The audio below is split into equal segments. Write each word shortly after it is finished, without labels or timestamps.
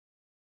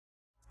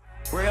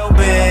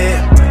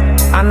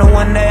I knew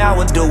one day I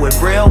would do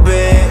it real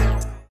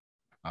big.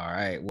 All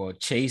right. Well,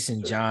 Chase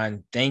and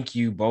John, thank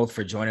you both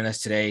for joining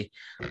us today.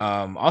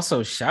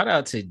 Also, shout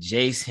out to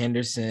Jace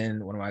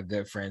Henderson, one of my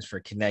good friends, for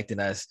connecting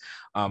us.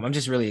 I'm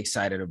just really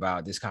excited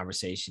about this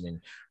conversation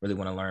and really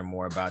want to learn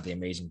more about the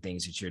amazing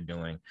things that you're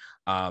doing.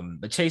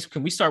 But Chase,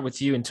 can we start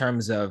with you in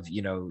terms of,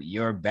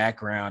 your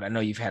background? I know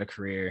you've had a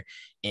career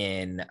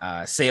in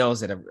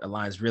sales that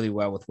aligns really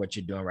well with what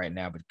you're doing right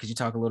now, but could you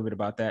talk a little bit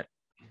about that?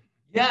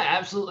 Yeah,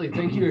 absolutely.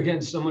 Thank you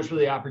again so much for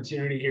the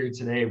opportunity here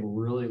today.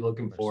 We're really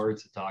looking forward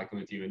to talking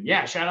with you. And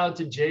yeah, shout out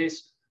to Jace,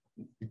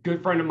 a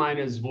good friend of mine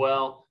as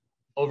well.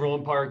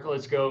 Overland Park,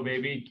 let's go,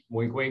 baby.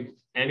 Wink, wink.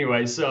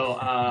 Anyway,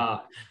 so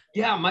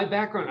yeah, my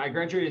background, I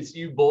graduated at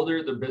U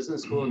Boulder, their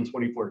business school in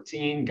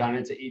 2014, got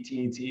into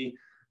AT&T,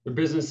 their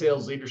business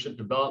sales leadership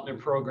development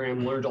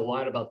program, learned a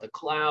lot about the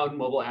cloud,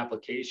 mobile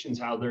applications,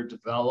 how they're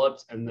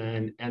developed, and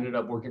then ended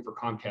up working for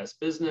Comcast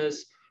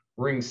Business,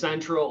 Ring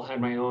Central,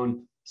 had my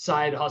own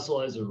side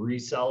hustle as a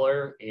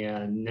reseller.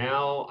 And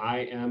now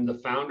I am the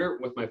founder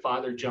with my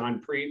father, John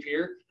Prieve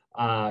here,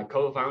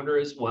 co-founder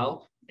as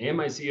well, and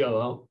my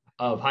COO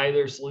of Hi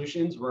There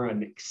Solutions. We're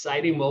an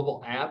exciting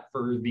mobile app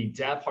for the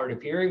deaf, hard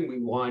of hearing. We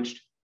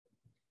launched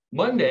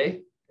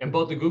Monday in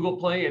both the Google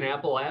Play and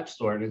Apple App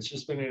Store. And it's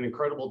just been an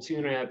incredible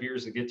 2.5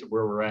 years to get to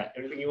where we're at.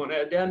 Anything you want to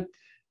add, Dan?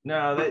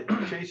 No, that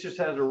Chase just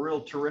has a real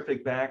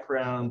terrific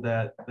background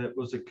that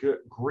was a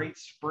great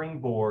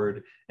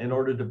springboard in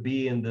order to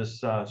be in this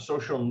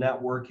social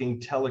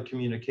networking,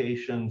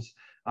 telecommunications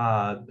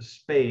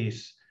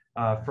space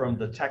from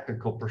the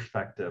technical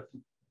perspective.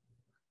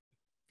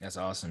 That's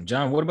awesome.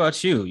 John, what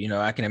about you?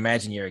 I can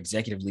imagine your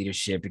executive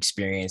leadership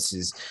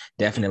experiences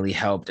definitely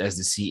helped as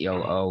the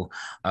COO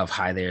of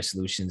Hi There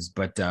Solutions,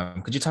 but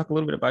could you talk a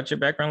little bit about your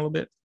background a little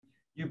bit?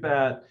 You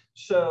bet.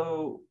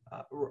 So,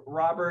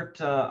 Robert,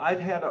 I've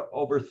had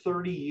over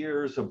 30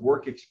 years of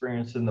work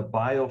experience in the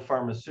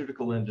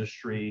biopharmaceutical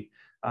industry,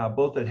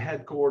 both at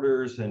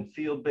headquarters and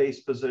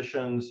field-based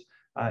positions,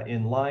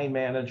 in line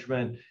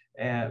management,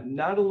 and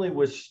not only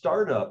with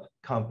startup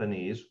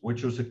companies,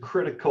 which was a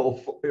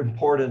critical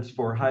importance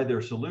for Hi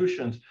There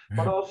Solutions,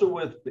 but also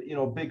with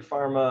big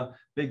pharma,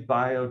 big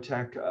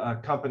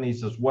biotech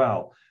companies as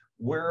well.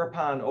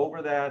 Whereupon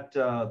over that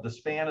the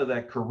span of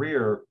that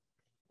career,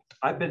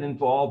 I've been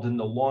involved in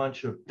the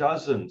launch of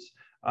dozens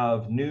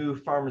of new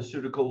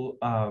pharmaceutical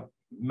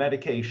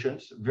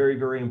medications, very,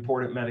 very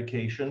important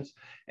medications.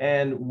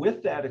 And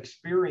with that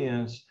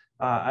experience,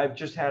 I've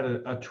just had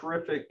a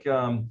terrific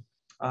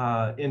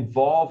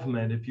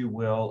involvement, if you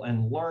will,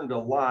 and learned a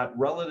lot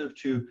relative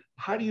to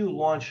how do you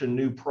launch a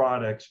new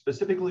product,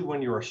 specifically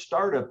when you're a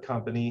startup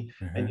company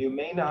and you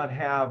may not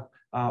have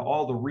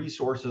all the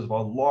resources of a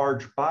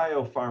large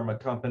biopharma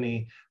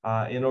company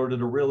in order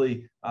to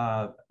really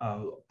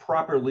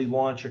properly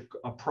launch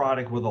a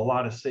product with a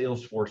lot of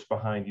sales force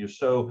behind you.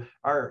 So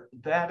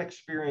that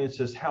experience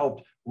has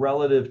helped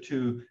relative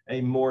to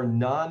a more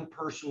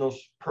non-personal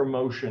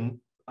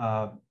promotion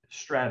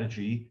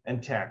strategy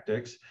and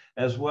tactics,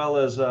 as well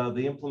as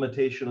the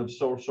implementation of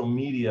social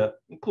media,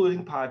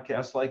 including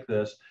podcasts like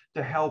this,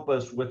 to help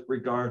us with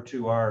regard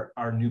to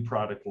our new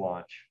product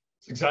launch.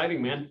 It's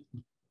exciting, man.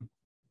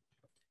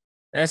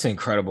 That's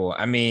incredible.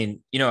 I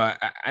mean,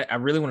 I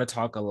really want to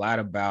talk a lot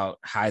about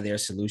Hi There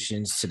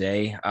Solutions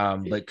today,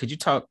 but could you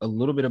talk a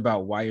little bit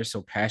about why you're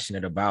so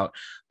passionate about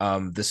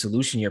the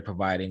solution you're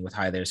providing with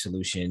Hi There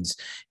Solutions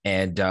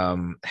and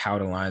how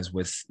it aligns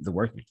with the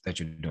work that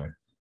you're doing?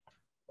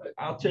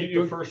 I'll take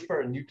the first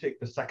part and you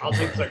take the second. I'll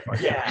take the second part.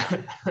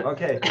 Yeah.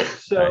 Okay.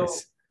 So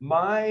Nice.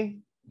 My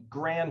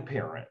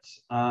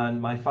grandparents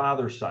on my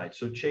father's side,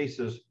 so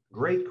Chase's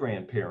great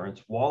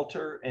grandparents,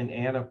 Walter and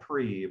Anna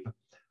Prieve,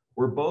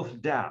 were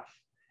both deaf,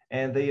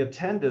 and they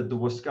attended the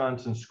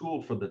Wisconsin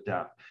School for the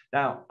Deaf.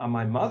 Now, on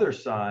my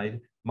mother's side,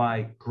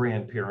 my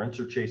grandparents,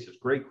 or Chase's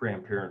great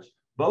grandparents,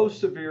 both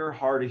severe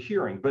hard of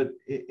hearing, but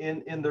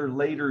in their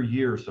later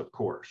years, of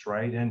course,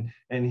 right?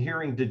 And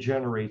hearing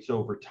degenerates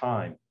over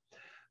time.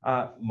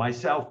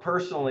 Myself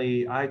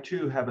personally, I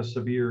too have a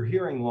severe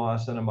hearing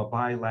loss and I'm a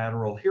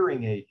bilateral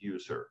hearing aid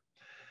user.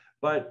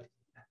 But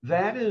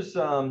that is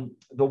the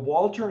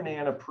Walter and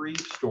Anna Prieve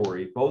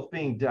story, both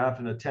being deaf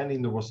and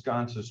attending the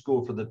Wisconsin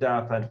School for the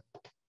Deaf. And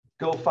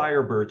go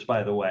Firebirds,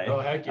 by the way.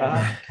 Oh, heck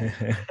yeah.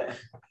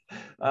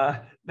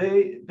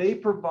 They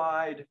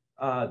provided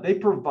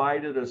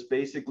us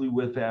basically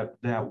with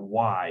that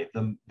why,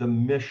 the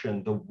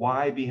mission, the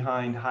why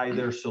behind Hi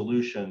There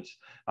Solutions,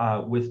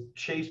 with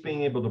Chase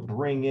being able to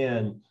bring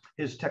in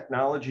his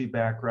technology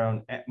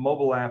background,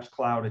 mobile apps,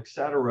 cloud, et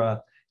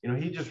cetera.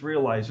 He just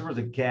realized there was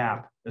a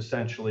gap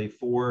essentially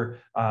for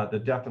the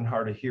deaf and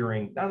hard of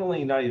hearing, not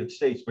only in the United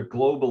States, but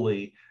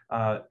globally,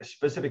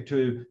 specific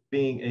to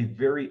being a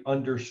very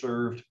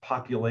underserved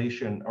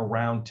population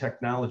around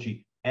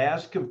technology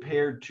as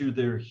compared to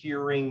their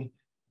hearing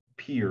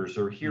peers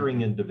or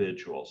hearing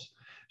individuals.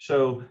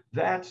 So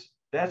that's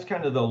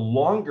kind of the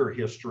longer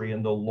history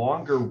and the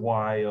longer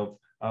why of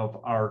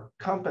our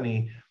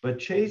company. But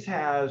Chase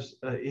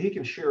he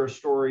can share a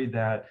story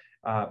that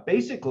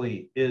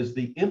basically is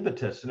the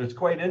impetus, and it's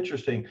quite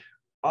interesting,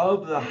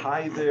 of the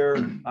Hi There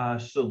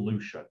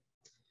solution.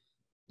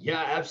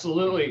 Yeah,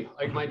 absolutely.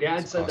 Like my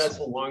dad said, that's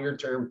a awesome. longer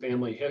term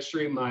family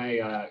history.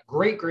 My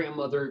great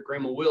grandmother,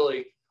 Grandma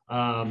Willie,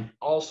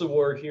 also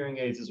wore hearing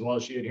aids as well.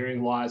 She had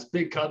hearing loss.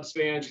 Big Cubs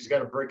fan. She's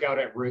got a breakout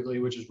at Wrigley,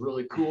 which is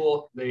really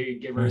cool. They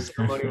gave her a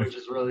ceremony, which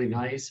is really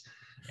nice.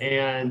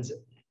 And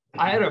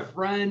I had a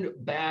friend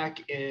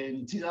back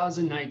in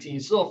 2019,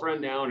 still a friend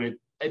now, and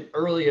an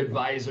early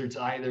advisor to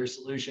Hi There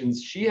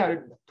Solutions. She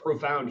had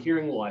profound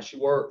hearing loss. She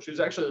was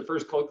actually the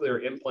first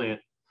cochlear implant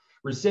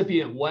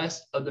recipient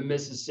west of the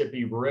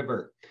Mississippi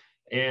River.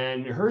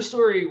 And her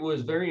story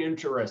was very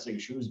interesting.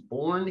 She was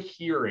born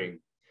hearing,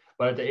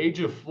 but at the age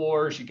of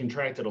 4, she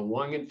contracted a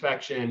lung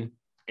infection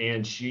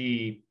and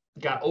she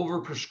got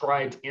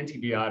overprescribed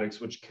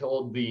antibiotics, which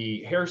killed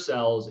the hair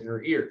cells in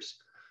her ears.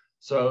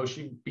 So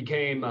she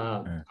became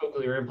a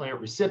cochlear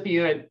implant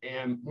recipient.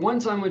 And one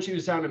time when she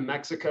was down in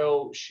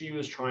Mexico, she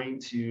was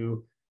trying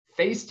to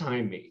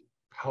FaceTime me.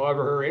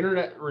 However, her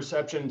internet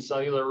reception,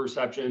 cellular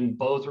reception,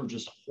 both were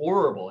just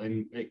horrible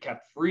and it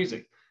kept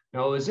freezing.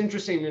 Now, what was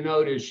interesting to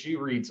note is she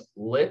reads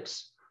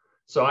lips.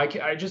 So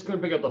I just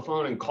couldn't pick up the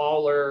phone and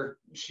call her.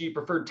 She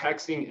preferred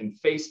texting and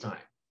FaceTime.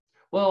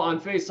 Well, on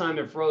FaceTime,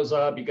 it froze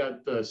up. You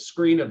got the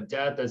screen of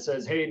death that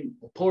says, hey,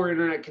 poor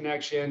internet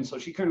connection. So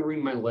she couldn't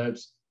read my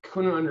lips,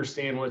 couldn't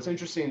understand. What's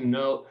interesting to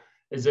note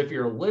is if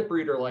you're a lip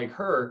reader like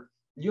her,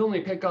 you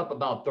only pick up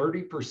about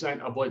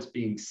 30% of what's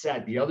being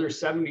said. The other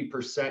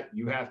 70%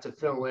 you have to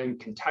fill in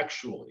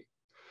contextually.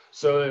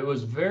 So it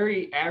was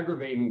very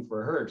aggravating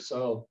for her.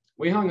 So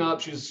we hung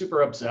up. She was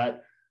super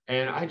upset.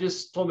 And I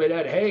just told my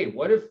dad, hey,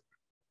 what if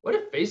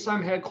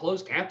FaceTime had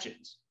closed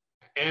captions?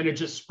 And it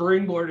just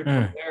springboarded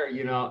from there,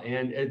 you know,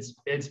 and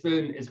it's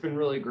been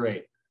really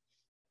great.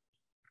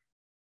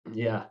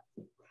 Yeah.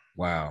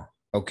 Wow.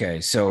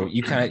 Okay, so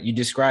you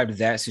described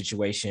that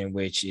situation,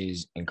 which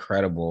is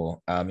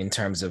incredible in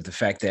terms of the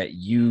fact that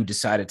you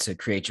decided to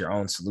create your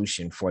own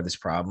solution for this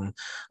problem.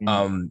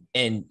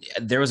 And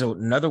there was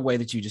another way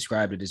that you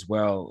described it as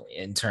well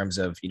in terms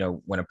of, you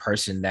know, when a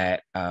person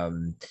that,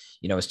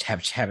 you know, is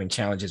having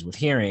challenges with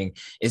hearing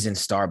is in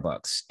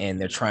Starbucks and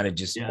they're trying to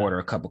just order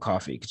a cup of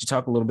coffee. Could you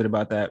talk a little bit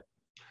about that?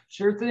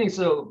 Sure thing.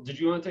 So did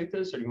you want to take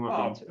this or do you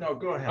want me to? No,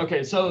 go ahead.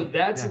 Okay, so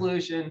that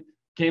solution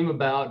came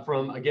about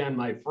from, again,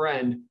 my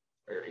friend.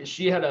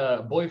 She had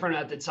a boyfriend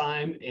at the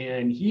time,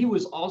 and he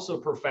was also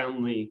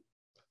profoundly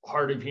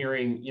hard of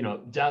hearing, you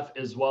know, deaf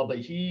as well, but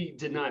he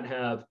did not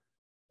have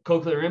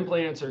cochlear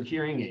implants or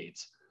hearing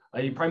aids.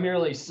 He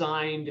primarily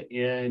signed,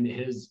 and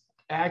his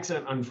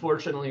accent,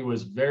 unfortunately,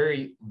 was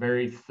very,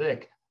 very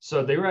thick.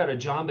 So they were at a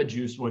Jamba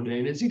Juice one day,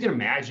 and as you can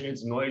imagine,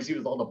 it's noisy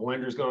with all the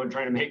blenders going,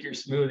 trying to make your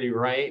smoothie,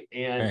 right?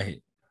 And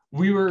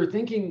we were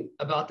thinking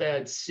about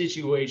that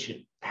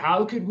situation.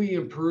 How could we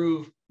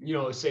improve, you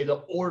know, say the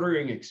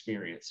ordering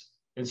experience?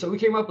 And so we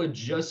came up with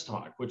Just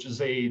Talk, which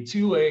is a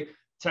two-way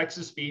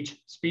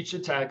text-to-speech,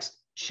 speech-to-text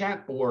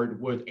chat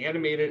board with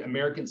animated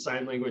American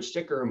Sign Language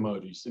sticker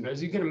emojis. And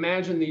as you can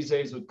imagine these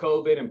days with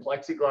COVID and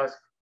plexiglass,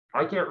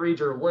 I can't read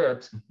your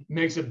lips,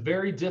 makes it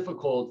very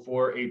difficult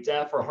for a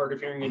deaf or hard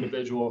of hearing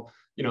individual,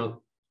 you know,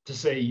 to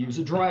say use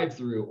a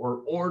drive-through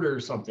or order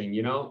something,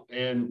 you know.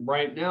 And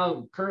right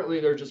now, currently,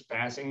 they're just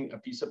passing a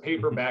piece of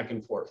paper back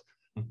and forth.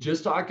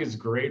 Just Talk is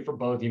great for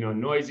both, you know,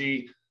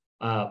 noisy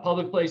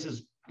public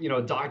places, you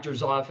know,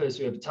 doctor's office.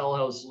 We have a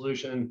telehealth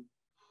solution.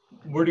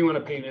 Where do you want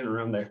to paint in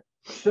around there?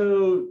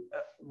 So,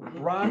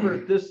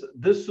 Robert,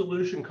 this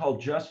solution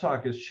called Just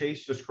Talk, as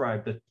Chase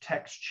described, the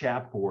text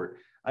chat board.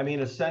 I mean,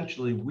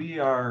 essentially, we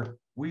are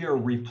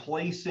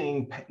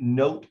replacing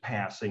note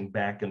passing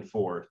back and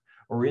forth,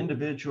 or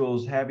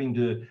individuals having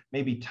to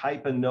maybe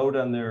type a note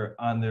on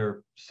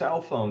their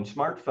cell phone,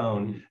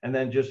 smartphone, and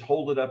then just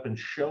hold it up and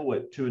show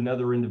it to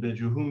another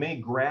individual who may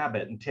grab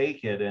it and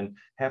take it and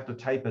have to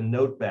type a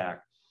note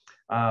back.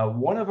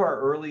 One of our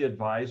early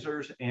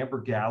advisors,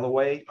 Amber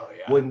Galloway,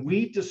 when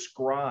we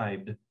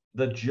described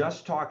the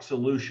Just Talk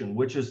solution,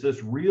 which is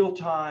this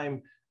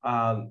real-time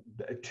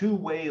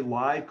two-way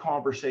live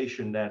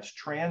conversation that's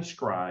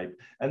transcribed,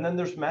 and then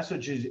there's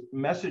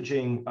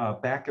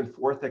messaging back and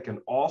forth that can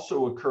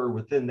also occur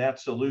within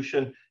that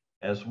solution,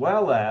 as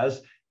well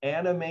as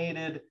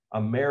animated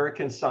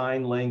American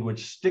Sign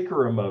Language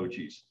sticker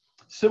emojis.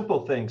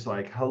 Simple things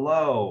like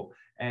hello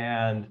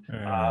and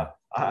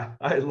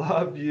I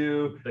love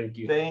you. Thank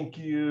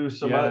you.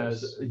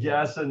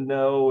 Yes and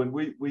no. And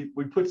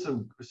we put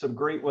some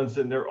great ones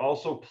in there.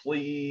 Also,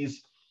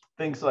 please,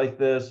 things like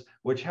this,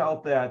 which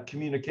help that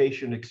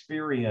communication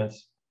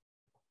experience.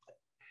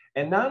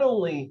 And not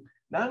only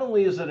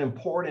is it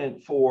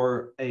important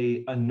for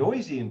a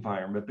noisy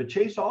environment, but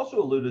Chase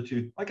also alluded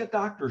to like a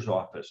doctor's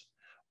office.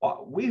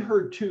 We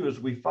heard too, as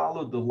we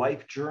followed the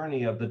life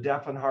journey of the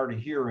deaf and hard of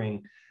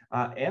hearing,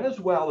 and as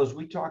well as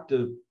we talked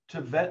to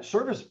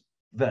service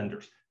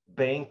vendors,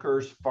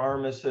 bankers,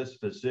 pharmacists,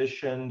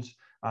 physicians,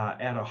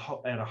 at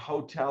a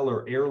hotel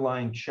or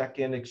airline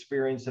check-in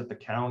experience at the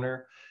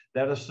counter,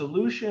 that a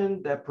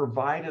solution that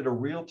provided a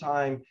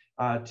real-time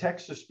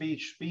text to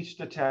speech, speech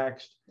to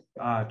text,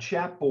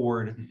 chat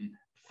board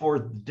for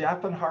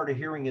deaf and hard of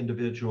hearing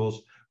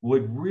individuals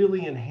would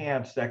really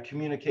enhance that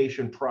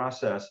communication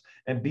process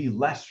and be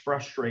less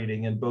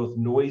frustrating in both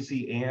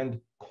noisy and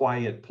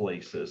quiet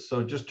places.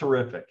 So just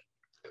terrific.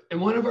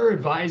 And one of our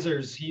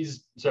advisors,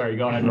 sorry,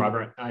 go ahead,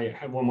 Robert. I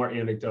have one more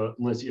anecdote,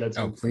 unless you had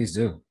something. Oh, please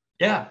do.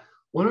 Yeah.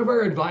 One of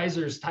our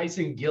advisors,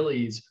 Tyson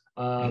Gillies,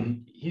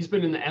 he's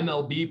been in the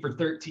MLB for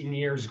 13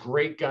 years.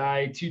 Great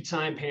guy,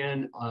 two-time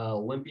Pan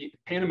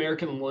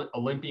American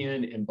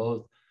Olympian in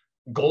both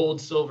gold,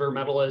 silver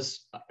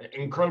medalist,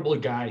 incredible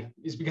guy.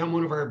 He's become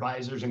one of our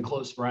advisors and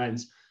close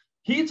friends.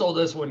 He told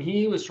us when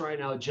he was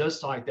trying out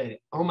Just Talk that,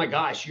 oh my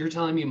gosh, you're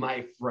telling me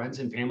my friends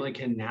and family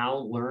can now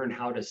learn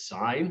how to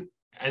sign?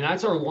 And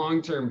that's our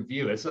long-term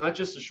view. It's not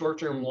just a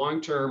short-term,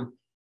 long-term,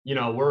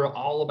 we're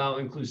all about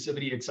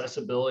inclusivity,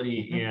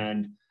 accessibility.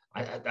 And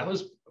that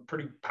was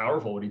pretty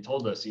powerful what he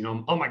told us,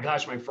 oh my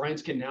gosh, my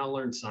friends can now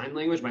learn sign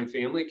language. My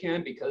family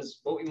can, because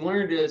what we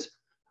learned is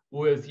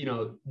with,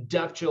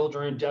 deaf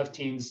children, deaf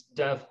teens,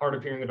 deaf, hard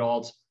of hearing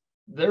adults,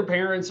 their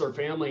parents or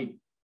family,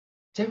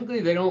 typically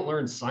they don't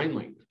learn sign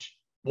language.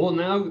 Well,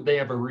 now they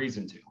have a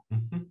reason to,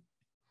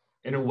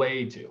 in a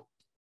way to.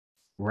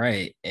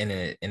 Right. In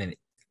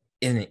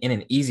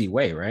an easy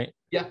way, right?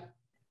 Yeah.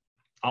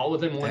 All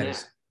within one app.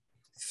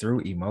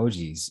 Through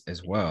emojis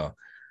as well.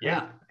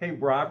 Yeah. Hey,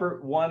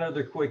 Robert, one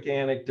other quick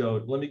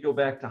anecdote. Let me go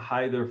back to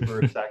Hi There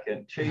for a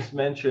second. Chase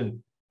mentioned,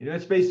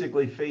 it's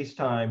basically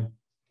FaceTime,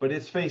 but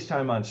it's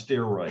FaceTime on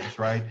steroids,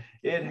 right?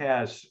 It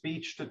has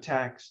speech to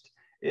text,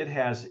 it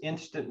has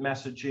instant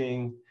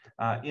messaging,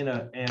 and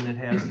it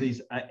has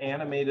these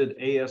animated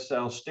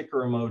ASL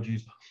sticker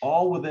emojis,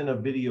 all within a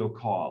video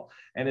call.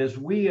 And as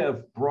we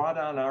have brought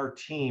on our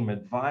team,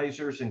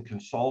 advisors and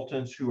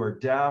consultants who are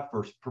deaf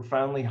or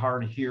profoundly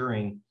hard of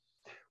hearing,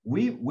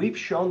 we've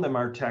shown them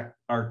our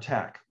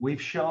tech.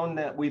 We've shown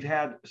that we've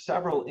had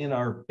several in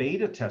our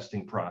beta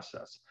testing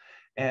process.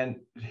 And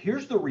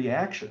here's the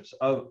reactions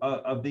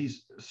of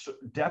these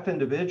deaf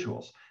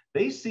individuals.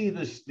 They see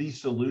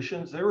these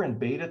solutions, they're in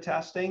beta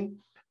testing.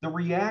 The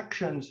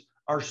reactions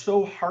are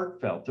so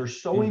heartfelt, they're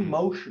so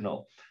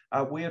emotional.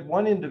 We had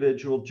one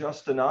individual,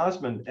 Justin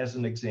Osmond, as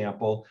an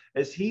example,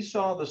 as he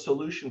saw the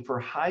solution for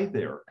Hi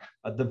There,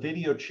 the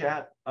video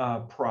chat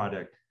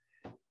product,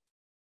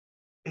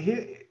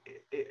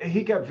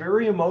 he got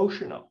very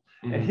emotional.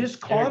 And his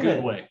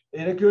comment,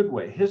 in a good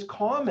way, his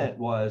comment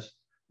was,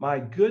 my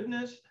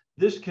goodness,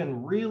 this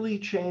can really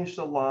change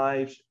the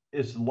lives.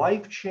 It's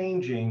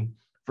life-changing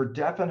for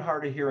deaf and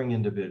hard of hearing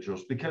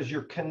individuals because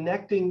you're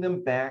connecting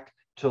them back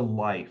to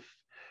life.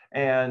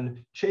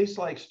 And Chase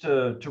likes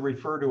to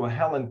refer to a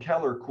Helen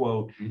Keller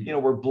quote,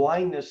 where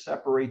blindness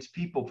separates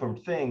people from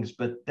things,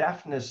 but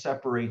deafness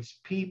separates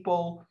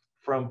people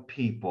from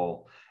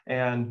people.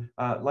 And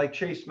like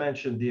Chase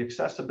mentioned, the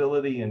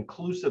accessibility,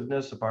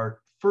 inclusiveness of our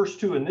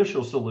first two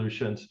initial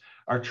solutions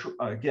are,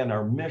 again,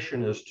 our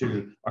mission is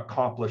to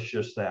accomplish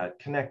just that,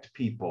 connect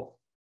people.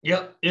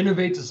 Yep,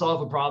 innovate to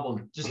solve a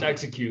problem, just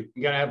execute.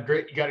 You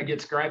gotta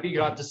get scrappy, you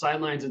gotta have the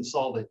sidelines and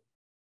solve it.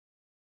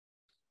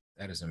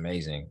 That is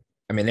amazing.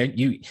 I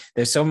mean,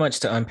 there's so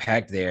much to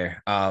unpack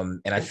there.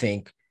 And I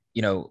think,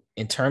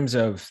 in terms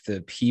of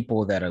the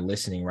people that are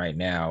listening right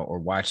now or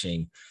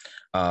watching,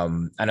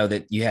 I know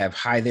that you have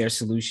Hi There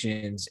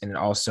solutions and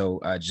also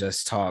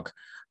Just Talk.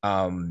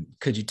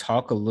 Could you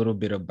talk a little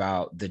bit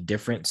about the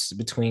difference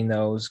between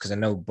those? Because I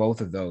know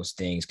both of those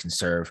things can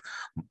serve,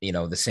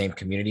 the same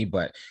community,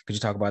 but could you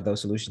talk about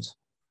those solutions?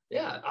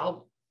 Yeah,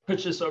 I'll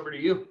pitch this over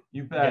to you.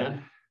 You bet.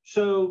 Dan.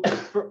 So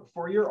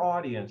for your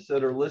audience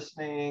that are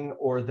listening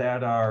or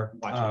that are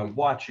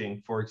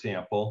watching, for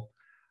example,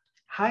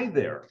 Hi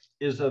There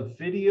is a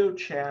video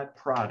chat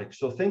product.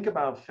 So think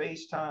about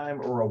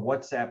FaceTime or a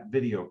WhatsApp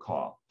video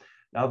call.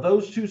 Now,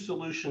 those two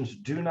solutions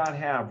do not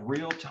have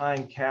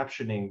real-time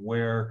captioning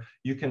where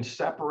you can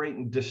separate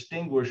and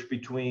distinguish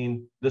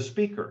between the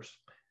speakers.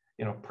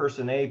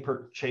 Person A,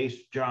 Chase,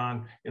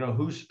 John,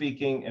 who's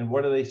speaking and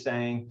what are they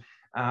saying?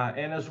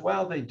 And as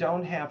well, they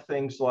don't have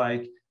things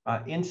like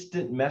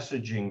instant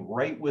messaging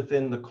right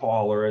within the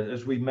call, or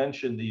as we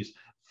mentioned, these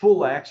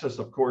full access,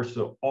 of course,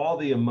 to all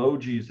the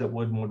emojis that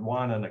one would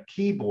want on a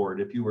keyboard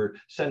if you were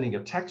sending a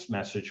text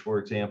message, for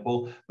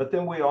example. But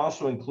then we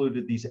also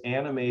included these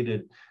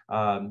animated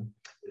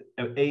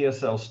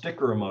ASL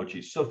sticker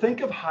emojis. So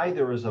think of Hi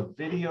There as a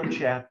video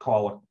chat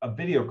call, a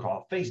video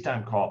call,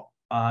 FaceTime call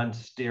on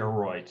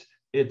steroids.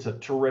 It's a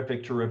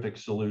terrific, terrific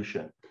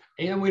solution.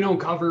 And we don't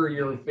cover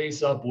your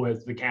face up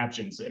with the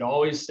captions. It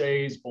always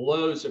stays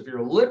below. So if you're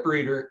a lip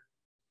reader,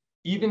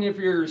 even if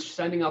you're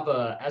sending up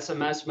a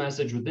SMS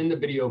message within the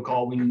video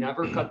call, we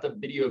never cut the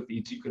video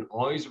feed. So you can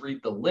always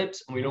read the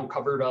lips, and we don't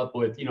cover it up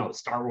with,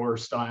 Star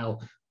Wars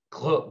style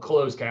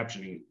closed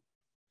captioning.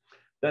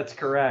 That's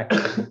correct.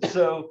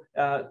 So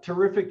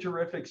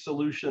terrific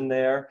solution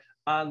there.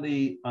 On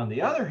the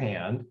other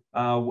hand,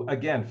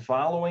 again,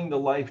 following the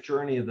life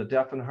journey of the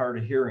deaf and hard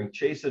of hearing,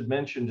 Chase had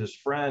mentioned his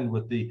friend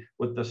with the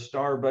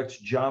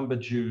Starbucks Jamba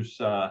Juice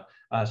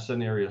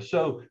scenario.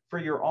 So for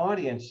your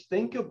audience,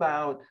 think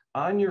about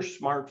on your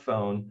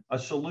smartphone a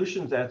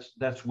solution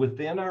that's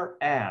within our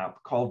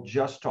app called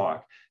Just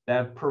Talk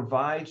that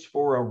provides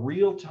for a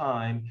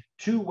real-time,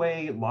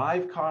 two-way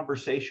live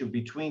conversation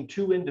between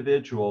two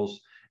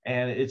individuals,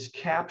 and it's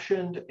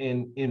captioned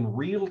in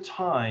real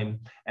time.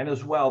 And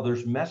as well,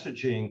 there's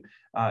messaging,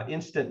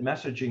 instant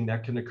messaging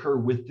that can occur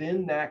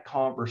within that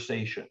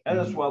conversation, and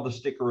as well the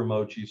sticker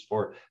emojis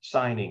for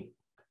signing.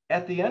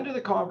 At the end of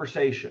the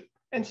conversation,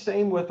 and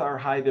same with our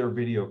Hi There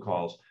video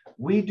calls,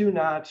 we do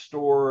not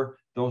store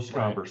those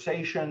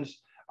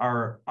conversations.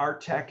 Our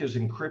tech is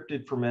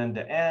encrypted from end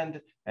to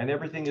end, and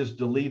everything is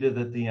deleted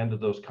at the end of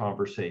those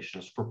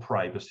conversations for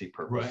privacy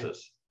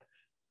purposes.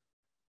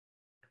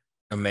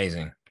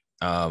 Amazing.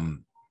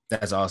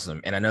 That's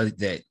awesome. And I know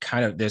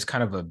that there's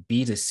kind of a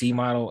B2C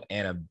model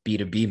and a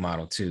B2B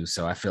model too.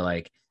 So I feel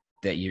like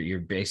that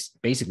you're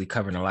basically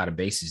covering a lot of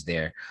bases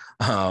there.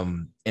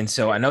 And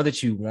so I know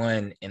that you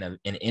won an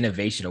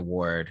innovation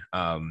award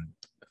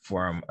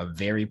from a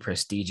very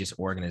prestigious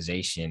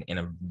organization in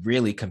a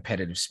really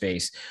competitive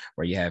space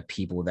where you have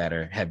people that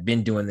have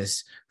been doing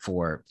this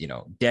for,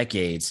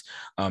 decades.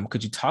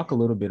 Could you talk a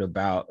little bit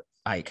about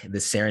like the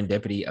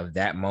serendipity of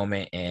that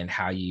moment and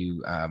how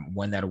you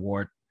won that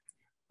award?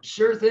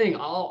 Sure thing.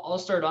 I'll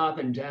start off,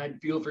 and Dad,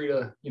 feel free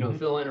to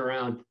fill in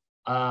around.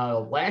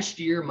 Last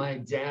year, my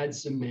dad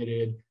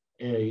submitted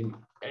an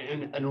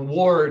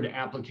award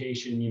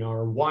application,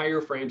 or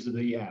wireframes of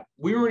the app.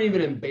 We weren't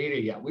even in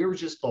beta yet. We were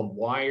just the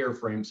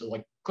wireframe, so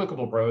like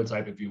clickable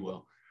prototype, if you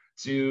will,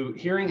 to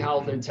Hearing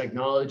Health and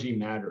Technology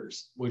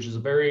Matters, which is a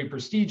very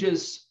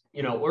prestigious,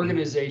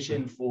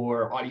 organization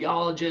for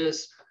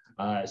audiologists,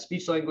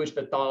 speech language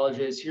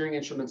pathologists, hearing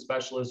instrument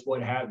specialists,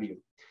 what have you.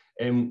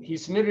 And he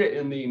submitted it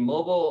in the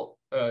mobile,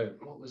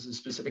 what was the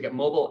specific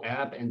mobile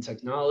app and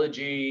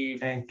technology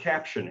and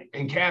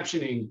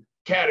captioning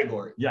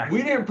category. Yeah.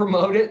 We didn't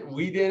promote it.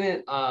 We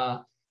didn't,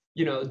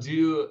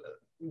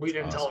 we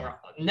didn't tell our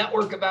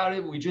network about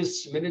it. We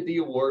just submitted the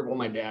award. Well,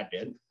 my dad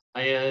did.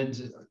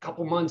 And a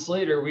couple months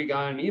later, we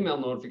got an email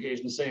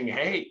notification saying,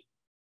 hey,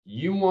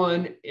 you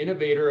won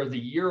Innovator of the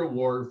Year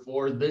award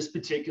for this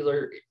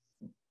particular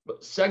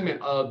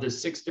segment of the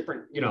 6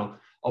 different,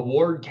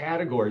 award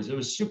categories. It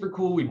was super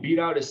cool. We beat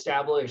out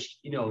established,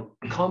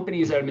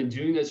 companies that have been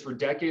doing this for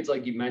decades.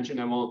 Like you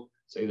mentioned, I won't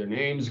say their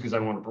names because I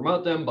don't want to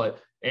promote them,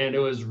 and it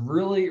was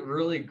really,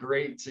 really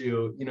great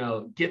to,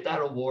 get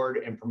that award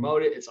and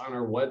promote it. It's on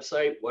our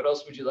website. What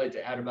else would you like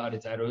to add about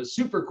it, Dad? It was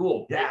super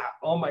cool. Yeah.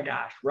 Oh my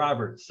gosh,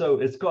 Robert. So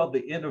it's called the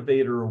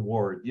Innovator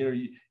Award.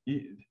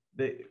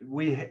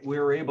 We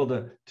were able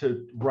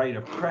to write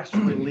a press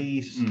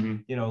release,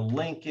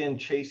 link in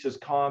Chase's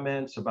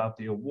comments about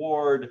the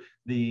award,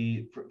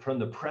 from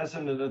the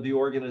president of the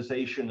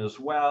organization as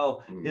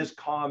well, his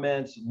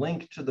comments,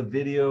 link to the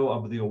video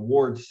of the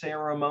award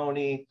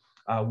ceremony,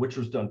 which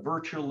was done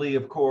virtually,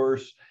 of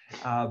course.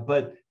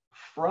 But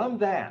from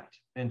that,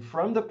 and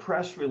from the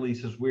press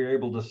releases we were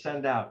able to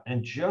send out,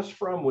 and just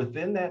from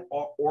within that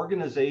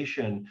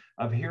organization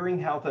of Hearing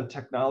Health and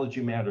Technology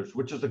Matters,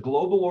 which is a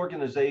global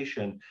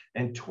organization,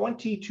 and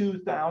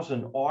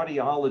 22,000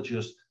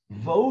 audiologists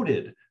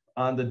voted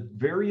on the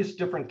various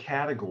different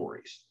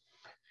categories.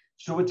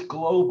 So it's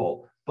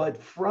global.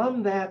 But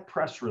from that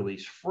press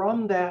release,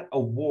 from that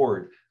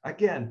award,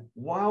 again,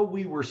 while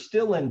we were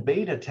still in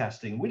beta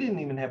testing, we didn't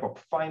even have a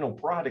final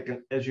product,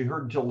 as you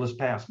heard, until this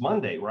past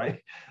Monday,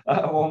 right?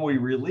 When we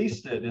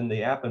released it in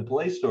the app and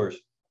Play stores.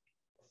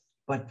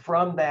 But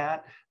from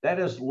that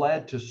has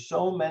led to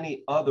so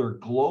many other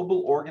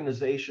global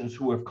organizations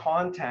who have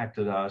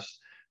contacted us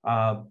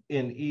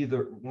in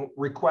either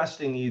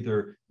requesting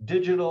either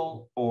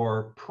digital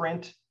or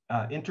print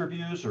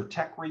interviews or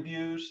tech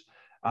reviews.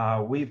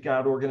 We've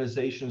got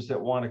organizations that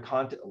want to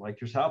contact,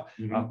 like yourself,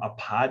 a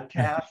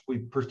podcast.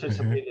 We've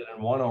participated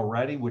in one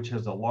already, which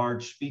has a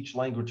large speech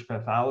language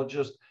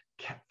pathologist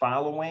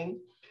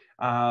following.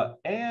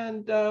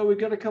 And we've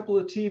got a couple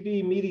of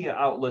TV media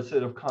outlets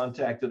that have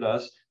contacted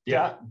us.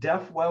 Yeah.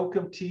 Deaf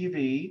Welcome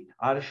TV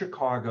out of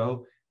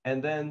Chicago.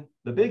 And then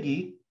the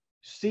biggie,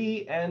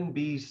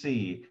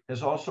 CNBC,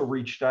 has also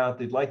reached out.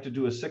 They'd like to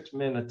do a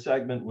 6-minute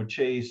segment with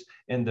Chase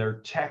in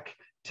their tech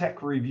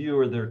review,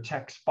 or their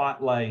tech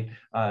spotlight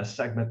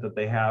segment that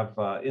they have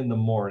in the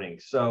morning.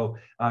 So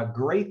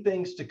great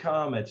things to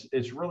come.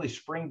 It's really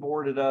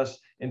springboarded us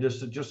into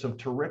just some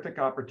terrific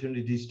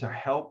opportunities to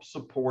help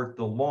support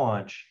the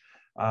launch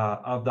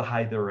of the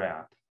Hi There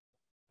app.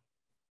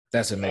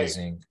 That's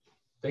amazing.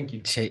 Thank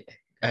you.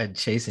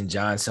 Chase and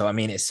John. So, I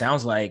mean, it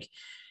sounds like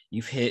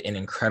you've hit an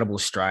incredible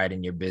stride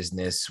in your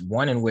business,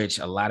 one in which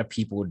a lot of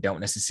people don't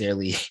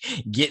necessarily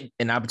get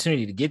an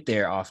opportunity to get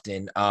there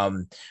often.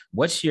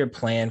 What's your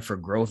plan for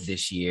growth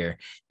this year?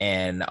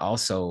 And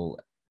also,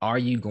 are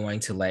you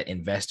going to let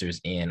investors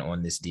in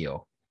on this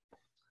deal?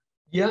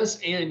 Yes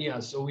and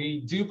yes. So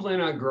we do plan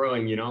on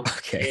growing,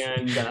 Okay.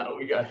 And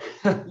we got,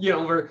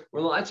 we're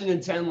launching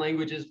in 10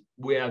 languages.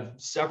 We have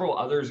several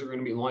others we're going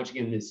to be launching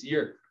in this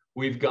year.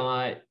 We've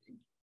got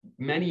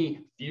many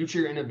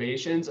future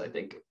innovations, I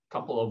think,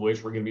 couple of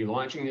which we're going to be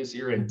launching this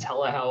year in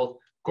telehealth,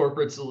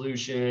 corporate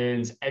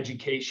solutions,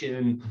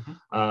 education.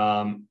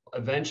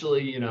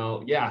 Eventually, you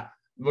know, yeah,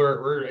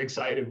 we're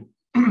excited.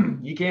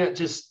 You can't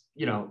just,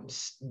 you know,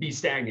 be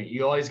stagnant.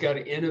 You always got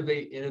to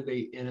innovate,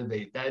 innovate,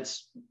 innovate.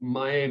 That's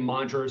my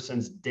mantra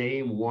since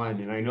day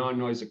one. And I know I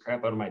annoys the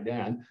crap out of my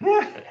dad.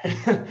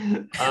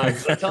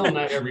 I tell him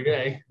that every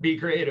day. Be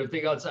creative,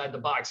 think outside the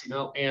box, you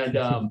know.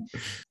 And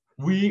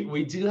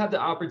we do have the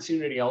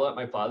opportunity. I'll let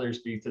my father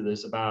speak to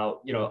this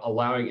about, you know,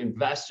 allowing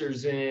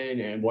investors in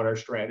and what our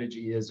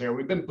strategy is there.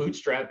 We've been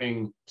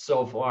bootstrapping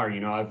so far. You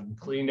know, I've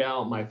cleaned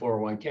out my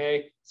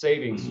 401k,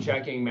 savings,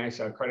 checking,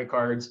 maxed out credit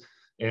cards.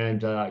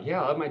 And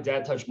yeah, I'll have my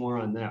dad touch more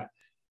on that.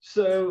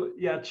 So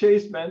yeah,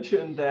 Chase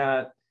mentioned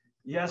that,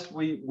 yes,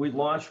 we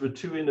launched with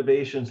 2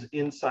 innovations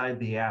inside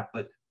the app,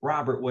 but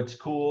Robert, what's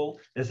cool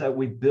is that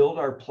we build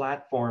our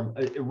platform.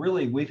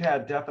 We've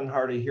had deaf and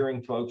hard of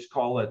hearing folks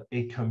call it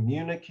a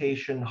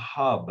communication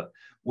hub,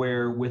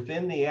 where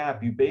within the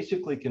app, you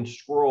basically can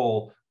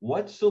scroll,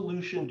 what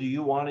solution do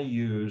you want to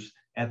use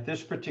at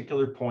this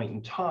particular point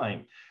in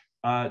time?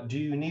 Do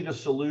you need a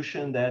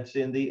solution that's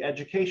in the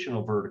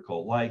educational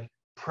vertical, like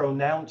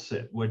Pronounce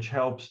It, which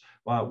helps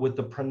with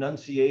the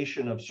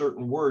pronunciation of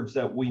certain words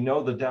that we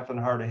know the deaf and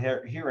hard of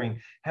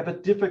hearing have a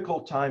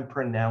difficult time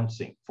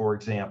pronouncing, for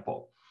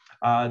example.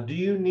 Do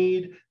you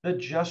need the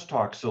Just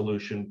Talk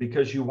solution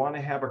because you want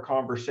to have a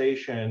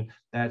conversation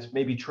that's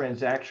maybe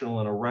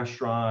transactional in a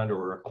restaurant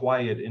or a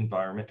quiet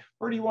environment,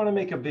 or do you want to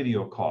make a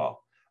video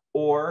call?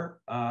 Or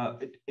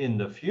in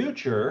the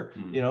future,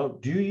 you know,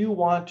 do you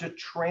want to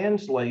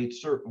translate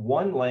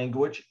one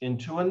language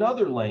into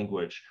another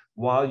language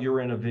while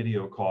you're in a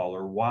video call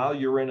or while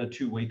you're in a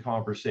 2-way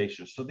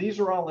conversation? So these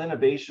are all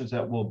innovations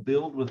that we'll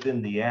build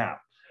within the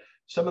app.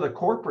 Some of the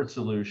corporate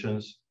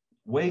solutions,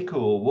 way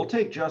cool. We'll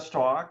take Just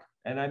Talk,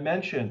 and I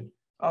mentioned,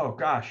 oh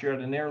gosh, you're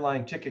at an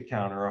airline ticket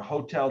counter, a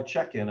hotel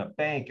check-in, a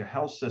bank, a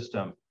health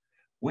system.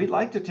 We'd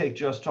like to take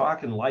Just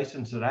Talk and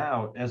license it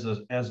out as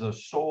a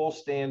sole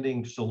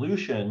standing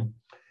solution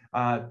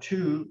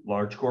to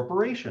large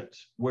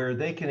corporations, where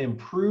they can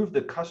improve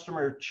the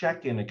customer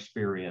check-in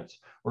experience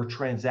or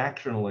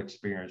transactional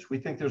experience. We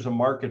think there's a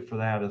market for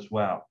that as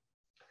well.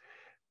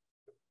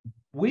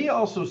 We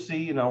also see,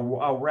 you know,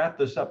 I'll wrap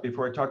this up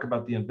before I talk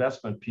about the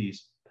investment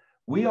piece.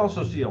 We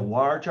also see a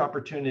large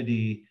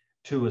opportunity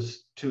to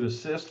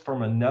assist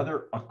from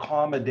another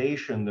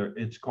accommodation,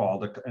 it's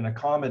called an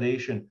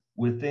accommodation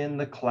within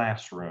the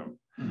classroom,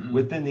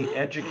 within the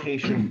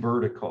education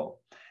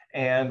vertical.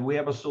 And we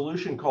have a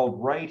solution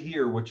called Right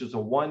Here, which is a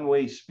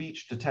one-way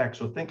speech to text.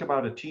 So think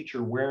about a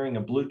teacher wearing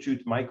a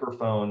Bluetooth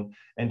microphone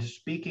and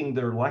speaking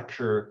their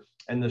lecture,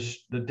 and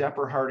the deaf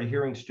or hard of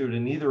hearing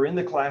student, either in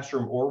the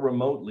classroom or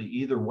remotely,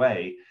 either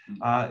way,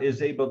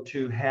 is able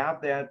to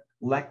have that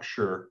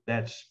lecture,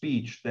 that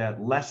speech,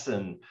 that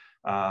lesson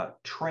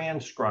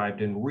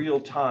transcribed in real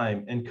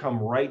time and come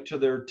right to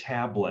their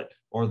tablet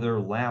or their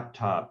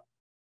laptop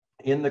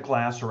in the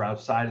class or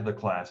outside of the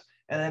class.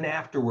 And then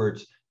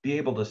afterwards, be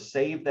able to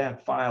save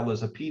that file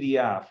as a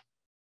PDF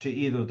to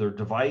either their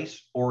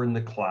device or in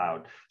the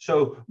cloud.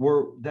 So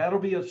that'll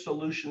be a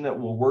solution that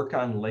we'll work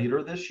on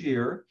later this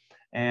year.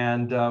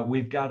 And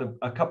we've got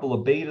a couple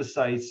of beta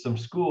sites, some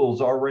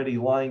schools already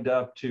lined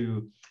up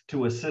to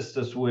assist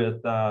us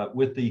with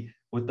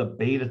the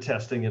beta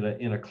testing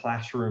in a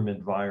classroom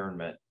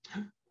environment.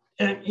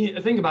 And you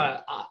know, think about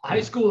it.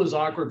 High school is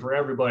awkward for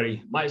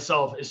everybody,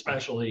 myself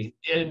especially.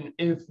 And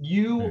if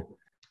you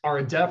are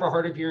a deaf or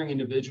hard of hearing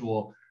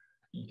individual,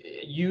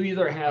 you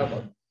either have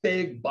a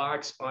big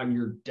box on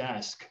your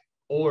desk,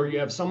 or you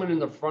have someone in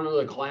the front of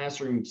the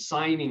classroom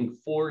signing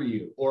for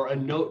you, or a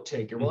note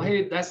taker. Well,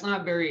 hey, that's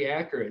not very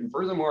accurate. And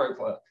furthermore, if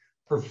a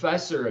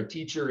professor, a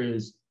teacher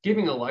is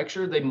giving a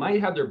lecture, they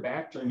might have their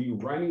back turned to you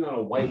writing on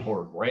a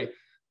whiteboard, right?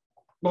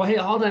 Well, hey,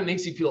 all that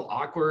makes you feel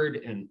awkward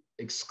and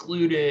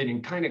excluded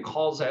and kind of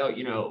calls out,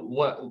 you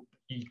know,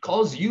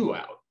 calls you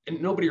out.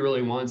 And nobody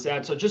really wants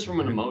that. So just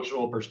from an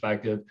emotional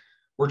perspective,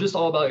 we're just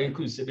all about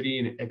inclusivity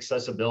and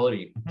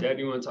accessibility. Dad,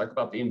 you want to talk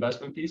about the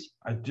investment piece?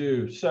 I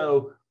do.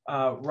 So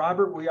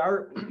Robert,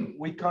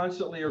 we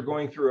constantly are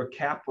going through a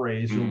cap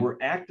raise, and we're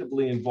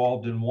actively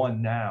involved in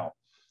one now.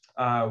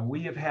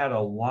 We have had a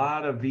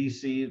lot of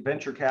VC,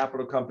 venture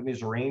capital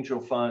companies or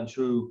angel funds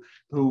who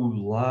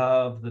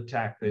love the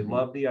tech. They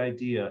love the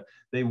idea.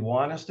 They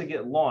want us to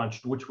get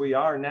launched, which we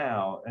are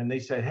now. And they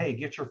say, hey,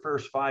 get your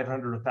first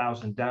 500,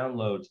 1,000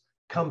 downloads.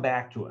 Come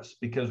back to us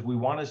because we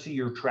want to see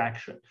your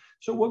traction.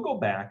 So we'll go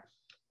back.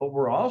 But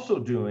we're also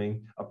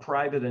doing a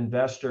private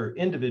investor,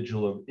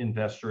 individual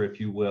investor, if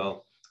you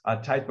will, a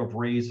type of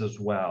raise as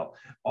well.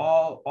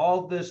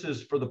 All this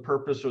is for the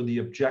purpose or the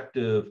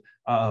objective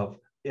of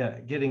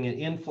getting an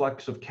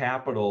influx of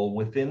capital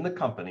within the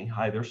company,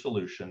 Hyther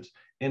Solutions,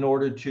 in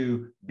order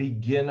to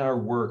begin our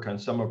work on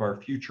some of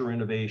our future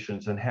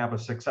innovations and have a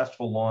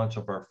successful launch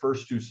of our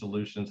first 2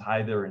 solutions,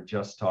 Hyther and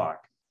Just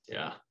Talk.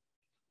 Yeah.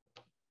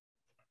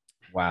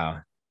 Wow.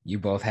 You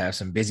both have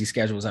some busy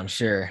schedules, I'm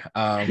sure.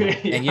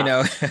 And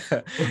Yeah.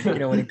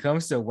 when it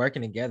comes to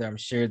working together, I'm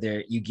sure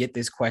there you get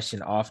this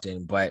question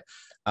often, but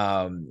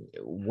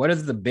what are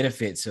the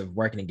benefits of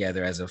working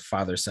together as a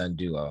father-son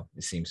duo?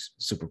 It seems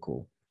super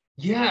cool.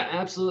 Yeah,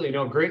 absolutely.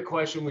 No, great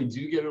question. We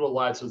do get it a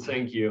lot, so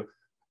thank you.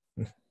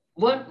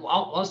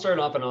 I'll start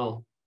off and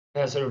I'll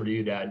pass it over to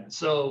you, Dad.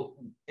 So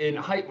when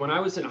I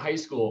was in high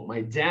school,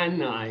 my dad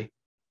and I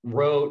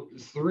wrote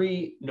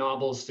 3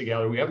 novels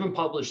together. We haven't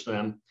published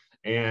them.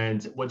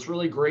 And what's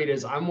really great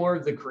is I'm more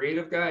of the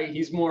creative guy.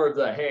 He's more of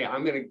the, hey,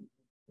 I'm going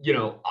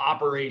to,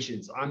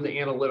 operations. I'm the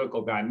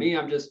analytical guy. Me,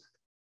 I'm just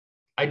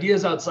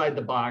ideas outside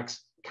the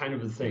box kind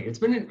of a thing. It's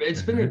been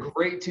a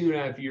great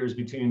 2.5 years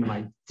between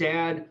my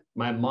dad,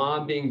 my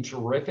mom being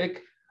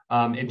terrific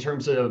in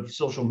terms of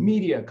social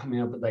media,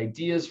 coming up with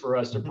ideas for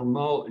us to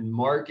promote and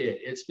market.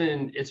 It's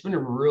been a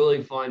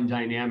really fun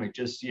dynamic.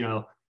 Just,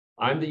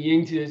 I'm the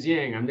yin to his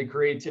yang. I'm the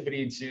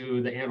creativity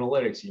to the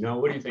analytics.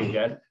 What do you think,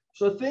 Dad?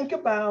 So think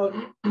about,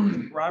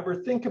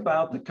 Robert, think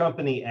about the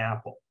company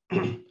Apple.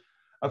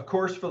 Of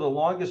course, for the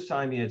longest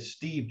time, you had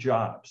Steve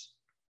Jobs.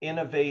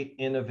 Innovate,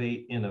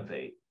 innovate,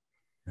 innovate.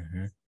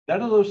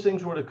 None of those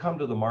things would have come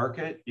to the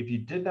market if you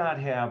did not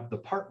have the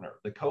partner,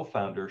 the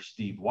co-founder,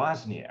 Steve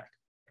Wozniak,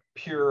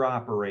 pure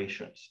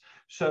operations.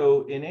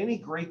 So in any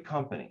great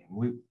company,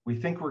 we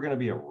think we're going to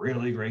be a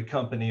really great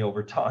company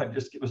over time.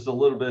 Just give us a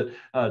little bit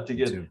to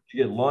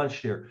get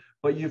launched here.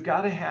 But you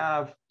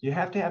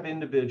have to have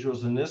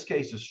individuals, in this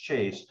case it's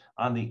Chase,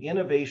 on the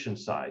innovation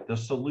side, the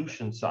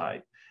solution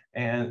side.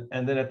 And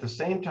then at the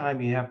same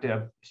time, you have to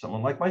have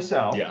someone like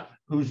myself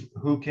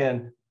who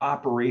can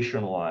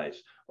operationalize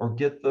or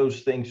get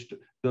those things,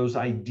 those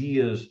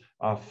ideas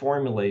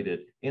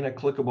formulated in a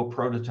clickable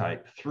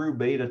prototype through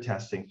beta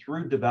testing,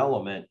 through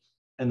development,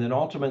 and then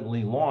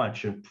ultimately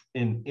launch and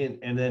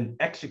then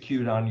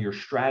execute on your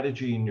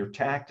strategy and your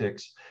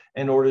tactics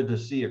in order to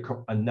see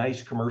a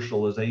nice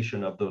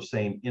commercialization of those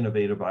same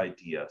innovative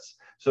ideas.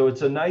 So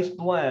it's a nice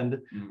blend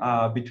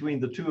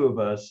between the two of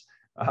us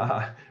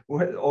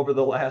over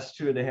the last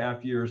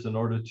 2.5 years in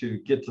order to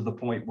get to the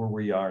point where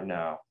we are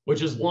now.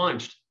 Which is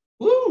launched.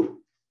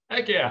 Woo!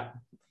 Heck yeah.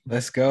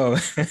 Let's go.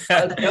 Let's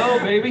go,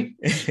 baby.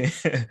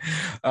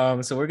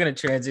 So we're going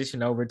to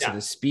transition over to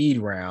the speed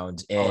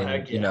round.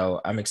 And,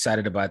 I'm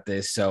excited about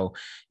this. So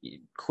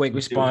quick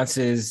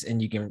responses,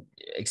 and you can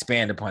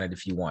expand upon it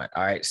if you want.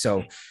 All right.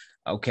 So,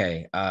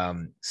 okay.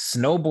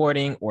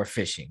 Snowboarding or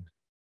fishing?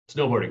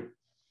 Snowboarding.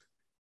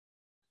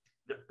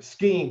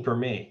 Skiing for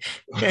me.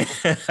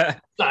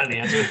 Not an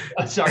answer.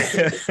 I'm sorry.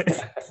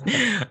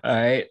 All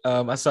right.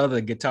 I saw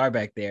the guitar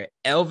back there.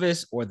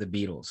 Elvis or the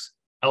Beatles?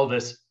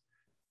 Elvis.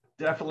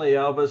 Definitely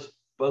Elvis.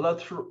 But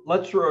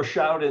let's throw a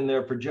shout in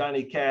there for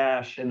Johnny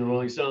Cash and the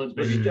Rolling Stones.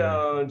 The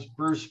Stones,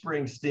 Bruce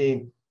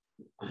Springsteen.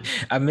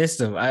 I missed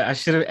them. I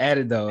should have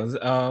added those.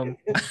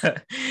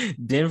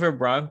 Denver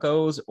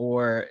Broncos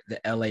or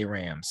the LA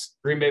Rams?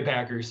 Green Bay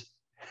Packers.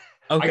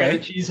 Okay. I got a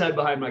cheesehead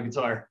behind my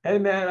guitar. Hey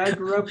man, I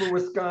grew up in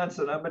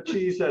Wisconsin. I'm a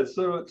cheesehead.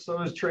 So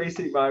is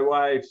Tracy, my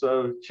wife.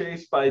 So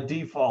Chase, by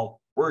default,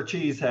 we're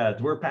cheeseheads.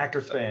 We're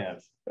Packers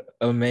fans.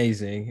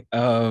 Amazing.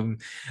 All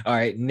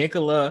right,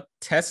 Nikola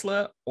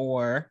Tesla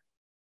or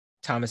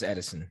Thomas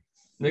Edison?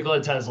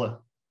 Nikola Tesla.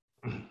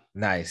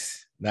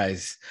 Nice.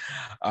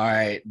 All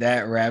right,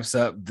 that wraps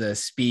up the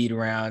speed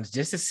rounds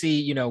just to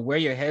see, where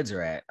your heads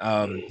are at.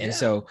 And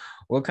so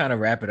we'll kind of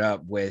wrap it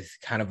up with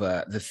kind of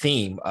the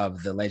theme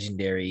of the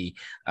legendary,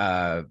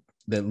 the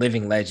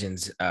Living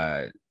Legends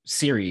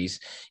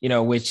series,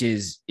 which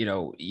is,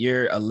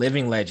 you're a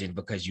living legend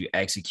because you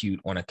execute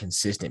on a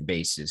consistent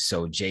basis.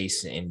 So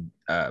Chase and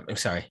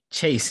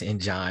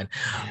John,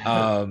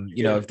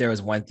 if there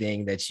was one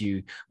thing that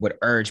you would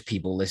urge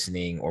people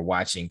listening or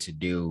watching to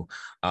do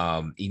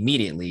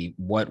immediately,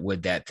 what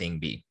would that thing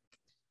be?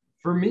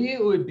 For me,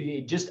 it would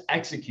be just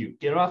execute,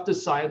 get off the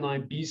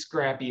sideline, be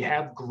scrappy,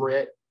 have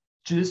grit.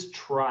 Just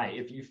try.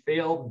 If you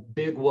fail,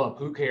 big whoop.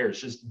 Who cares?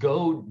 Just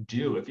go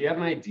do. If you have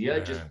an idea,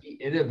 just be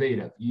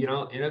innovative.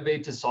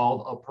 Innovate to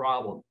solve a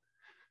problem.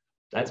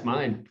 That's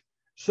mine.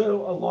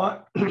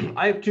 So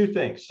I have 2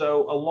 things.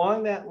 So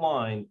along that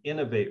line,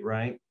 innovate,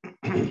 right?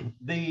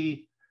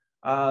 The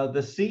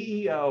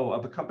CEO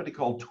of a company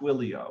called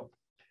Twilio,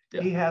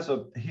 he has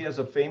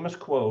a famous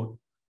quote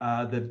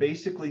that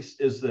basically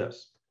is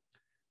this: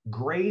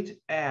 great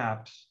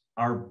apps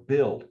are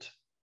built,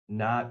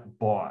 not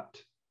bought.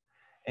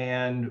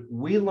 And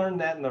we learned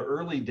that in the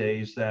early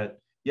days that,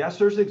 yes,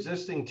 there's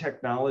existing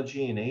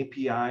technology and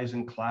APIs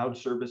and cloud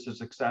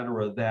services, et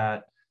cetera,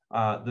 that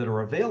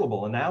are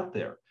available and out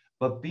there.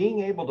 But being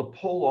able to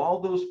pull all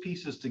those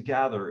pieces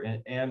together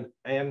and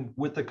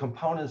with the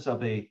components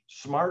of a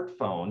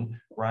smartphone,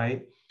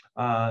 right,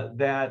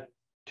 an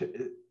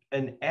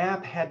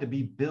app had to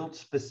be built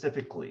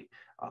specifically.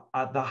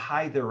 The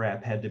Hi There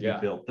app had to be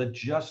built. The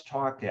Just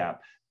Talk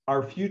app.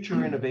 Our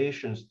future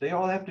innovations, they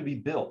all have to be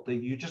built.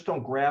 You just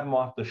don't grab them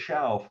off the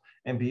shelf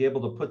and be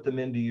able to put them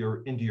into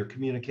your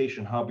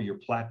communication hub or your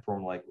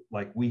platform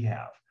like we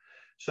have.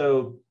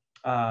 So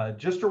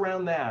just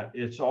around that,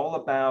 it's all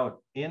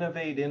about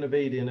innovate,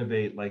 innovate,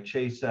 innovate, like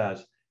Chase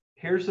says.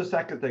 Here's the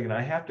second thing, and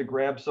I have to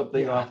grab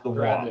something off the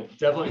wall.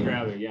 Definitely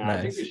grab it. Yeah, Nice.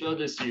 I think we showed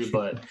this to you,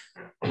 but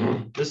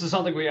this is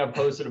something we have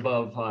posted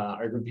above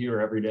our computer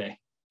every day.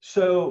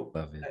 So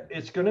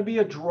it's going to be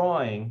a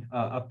drawing,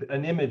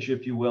 an image,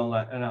 if you will,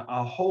 and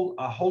I'll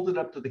hold it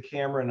up to the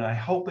camera, and I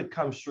hope it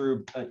comes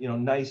through,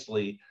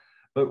 nicely.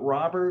 But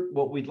Robert,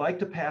 what we'd like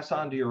to pass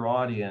on to your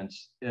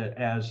audience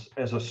as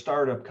a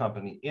startup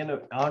company,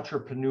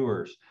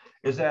 entrepreneurs,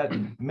 is that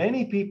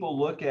many people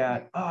look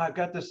at, oh, I've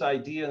got this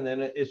idea, and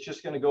then it's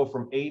just going to go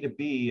from A to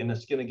B, and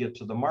it's going to get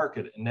to the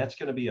market, and that's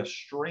going to be a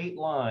straight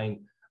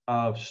line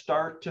of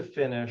start to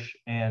finish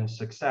and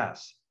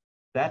success.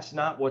 That's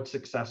not what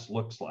success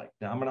looks like.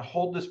 Now I'm going to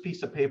hold this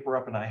piece of paper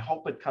up, and I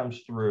hope it comes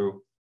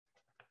through.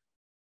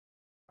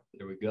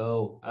 There we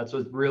go. That's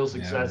what real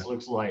success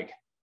looks like.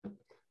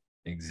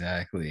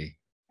 Exactly.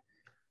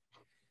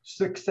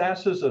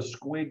 Success is a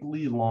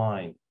squiggly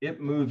line.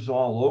 It moves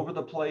all over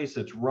the place.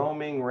 It's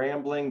roaming,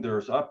 rambling.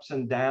 There's ups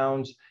and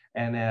downs.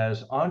 And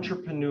as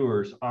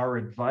entrepreneurs, our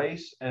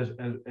advice,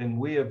 and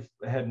we have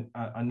had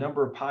a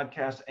number of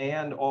podcasts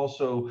and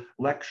also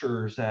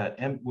lectures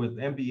with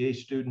MBA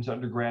students,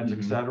 undergrads,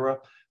 et cetera,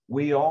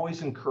 we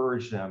always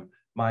encourage them.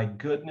 My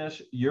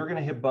goodness, you're going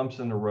to hit bumps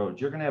in the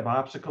road. You're going to have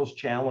obstacles,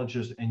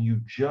 challenges, and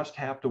you just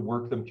have to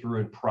work them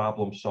through and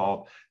problem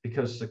solve,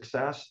 because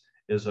success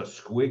is a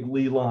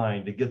squiggly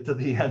line to get to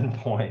the end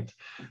point.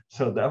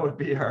 So that would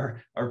be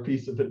our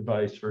piece of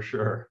advice for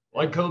sure.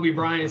 Like Kobe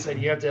Bryant said,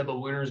 you have to have a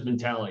winner's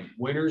mentality.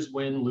 Winners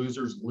win,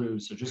 losers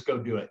lose. So just go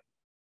do it.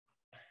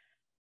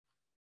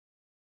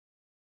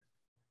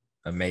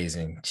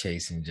 Amazing,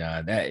 Chase and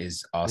John. That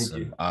is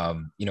awesome.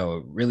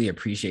 Really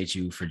appreciate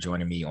you for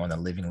joining me on the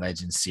Living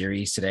Legends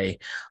series today.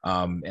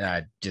 And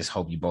I just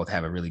hope you both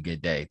have a really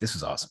good day. This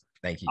was awesome.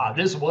 Thank you.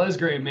 This was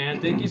great,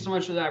 man. Thank you so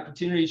much for the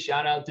opportunity.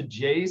 Shout out to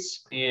Jace.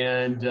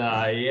 And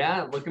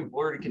looking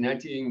forward to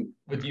connecting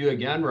with you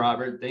again,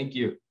 Robert. Thank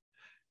you.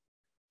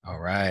 All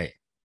right.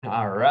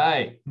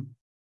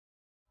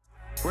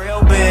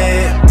 Real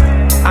big.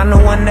 I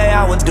know one day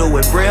I would do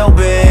it real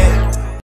big.